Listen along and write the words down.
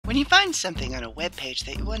you find something on a web page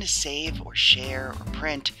that you want to save or share or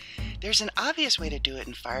print, there's an obvious way to do it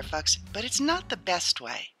in Firefox, but it's not the best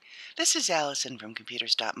way. This is Allison from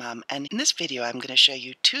Computers.mom, and in this video I'm going to show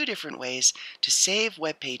you two different ways to save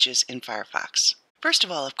web pages in Firefox. First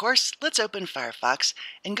of all, of course, let's open Firefox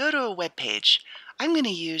and go to a web page. I'm going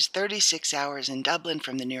to use 36 Hours in Dublin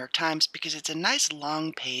from the New York Times because it's a nice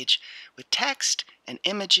long page with text and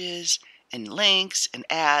images and links and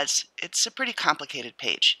ads. It's a pretty complicated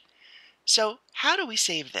page. So how do we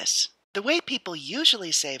save this? The way people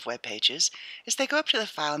usually save web pages is they go up to the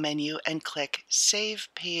File menu and click Save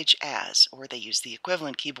Page As, or they use the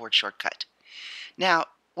equivalent keyboard shortcut. Now,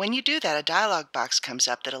 when you do that, a dialog box comes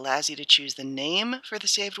up that allows you to choose the name for the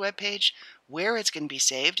saved web page, where it's going to be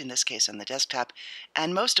saved, in this case on the desktop,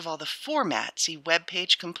 and most of all the format. See Web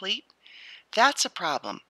Page Complete? That's a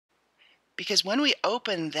problem. Because when we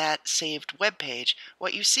open that saved web page,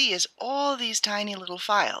 what you see is all these tiny little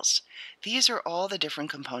files. These are all the different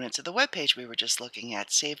components of the web page we were just looking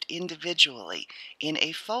at, saved individually in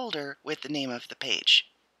a folder with the name of the page.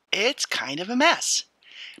 It's kind of a mess.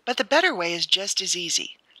 But the better way is just as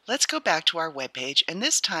easy. Let's go back to our web page and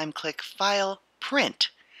this time click File, Print.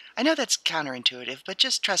 I know that's counterintuitive, but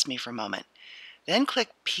just trust me for a moment. Then click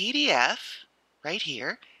PDF right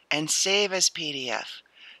here and Save as PDF.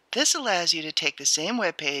 This allows you to take the same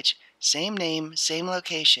web page, same name, same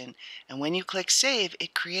location, and when you click Save,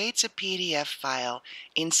 it creates a PDF file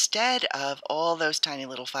instead of all those tiny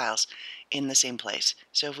little files in the same place.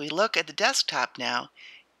 So if we look at the desktop now,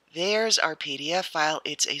 there's our PDF file.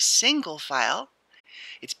 It's a single file.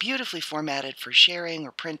 It's beautifully formatted for sharing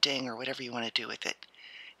or printing or whatever you want to do with it.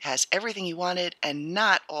 It has everything you wanted and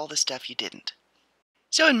not all the stuff you didn't.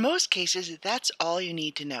 So in most cases, that's all you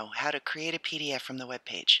need to know, how to create a PDF from the web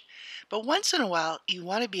page. But once in a while, you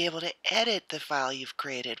want to be able to edit the file you've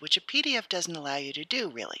created, which a PDF doesn't allow you to do,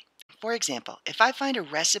 really. For example, if I find a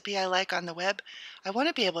recipe I like on the web, I want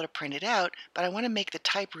to be able to print it out, but I want to make the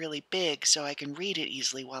type really big so I can read it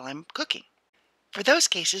easily while I'm cooking. For those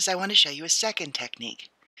cases, I want to show you a second technique.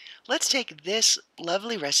 Let's take this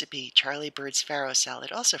lovely recipe, Charlie Bird's Farro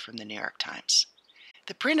salad, also from the New York Times.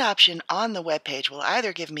 The print option on the web page will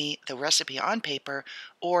either give me the recipe on paper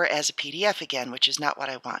or as a PDF again, which is not what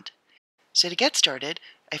I want. So to get started,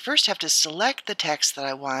 I first have to select the text that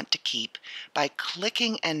I want to keep by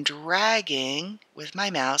clicking and dragging with my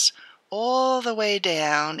mouse all the way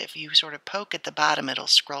down. If you sort of poke at the bottom, it'll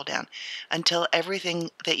scroll down until everything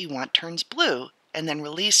that you want turns blue, and then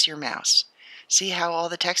release your mouse. See how all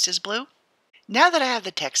the text is blue? Now that I have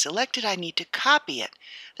the text selected, I need to copy it.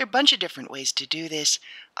 There are a bunch of different ways to do this.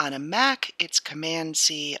 On a Mac, it's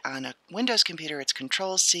Command-C. On a Windows computer, it's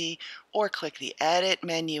Control-C. Or click the Edit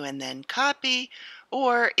menu and then Copy.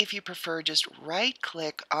 Or, if you prefer, just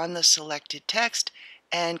right-click on the selected text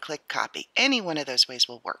and click Copy. Any one of those ways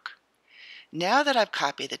will work. Now that I've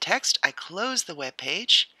copied the text, I close the web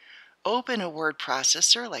page, open a word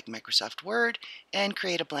processor like Microsoft Word, and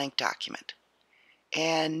create a blank document.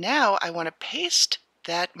 And now I want to paste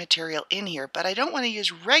that material in here, but I don't want to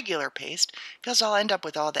use regular paste because I'll end up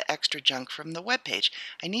with all the extra junk from the web page.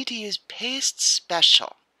 I need to use Paste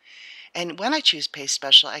Special. And when I choose Paste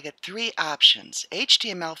Special, I get three options.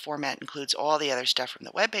 HTML format includes all the other stuff from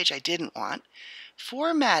the web page I didn't want.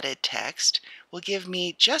 Formatted text will give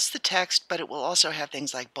me just the text, but it will also have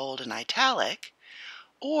things like bold and italic.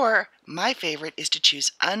 Or my favorite is to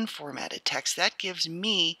choose unformatted text. That gives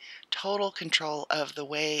me total control of the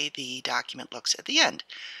way the document looks at the end.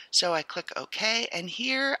 So I click OK, and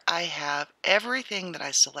here I have everything that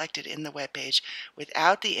I selected in the web page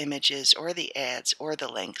without the images or the ads or the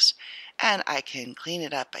links. And I can clean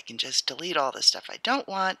it up. I can just delete all the stuff I don't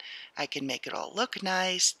want. I can make it all look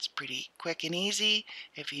nice. It's pretty quick and easy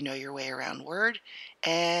if you know your way around Word.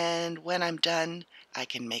 And when I'm done, I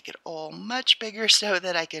can make it all much bigger so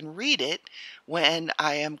that I can read it when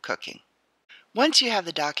I am cooking. Once you have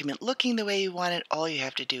the document looking the way you want it, all you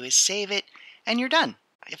have to do is save it and you're done.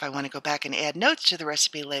 If I want to go back and add notes to the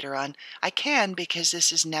recipe later on, I can because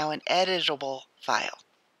this is now an editable file.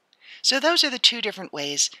 So those are the two different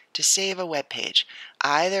ways to save a web page,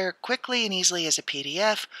 either quickly and easily as a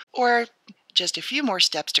PDF or just a few more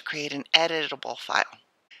steps to create an editable file.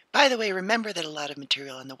 By the way, remember that a lot of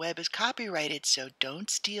material on the web is copyrighted, so don't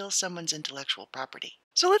steal someone's intellectual property.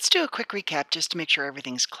 So let's do a quick recap just to make sure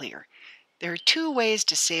everything's clear. There are two ways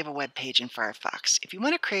to save a web page in Firefox. If you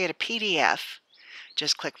want to create a PDF,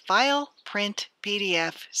 just click File, Print,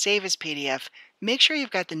 PDF, Save as PDF. Make sure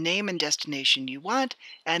you've got the name and destination you want,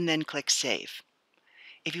 and then click Save.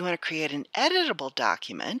 If you want to create an editable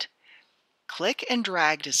document, Click and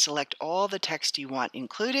drag to select all the text you want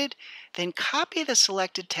included, then copy the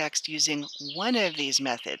selected text using one of these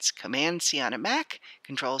methods, Command-C on a Mac,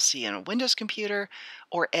 Control-C on a Windows computer,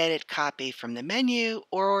 or Edit Copy from the menu,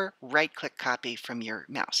 or right-click Copy from your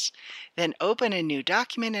mouse. Then open a new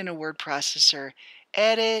document in a word processor,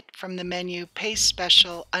 edit from the menu, paste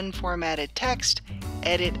special, unformatted text,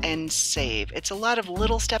 edit and save. It's a lot of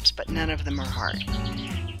little steps, but none of them are hard.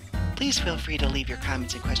 Please feel free to leave your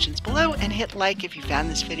comments and questions below and hit like if you found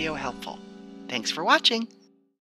this video helpful. Thanks for watching.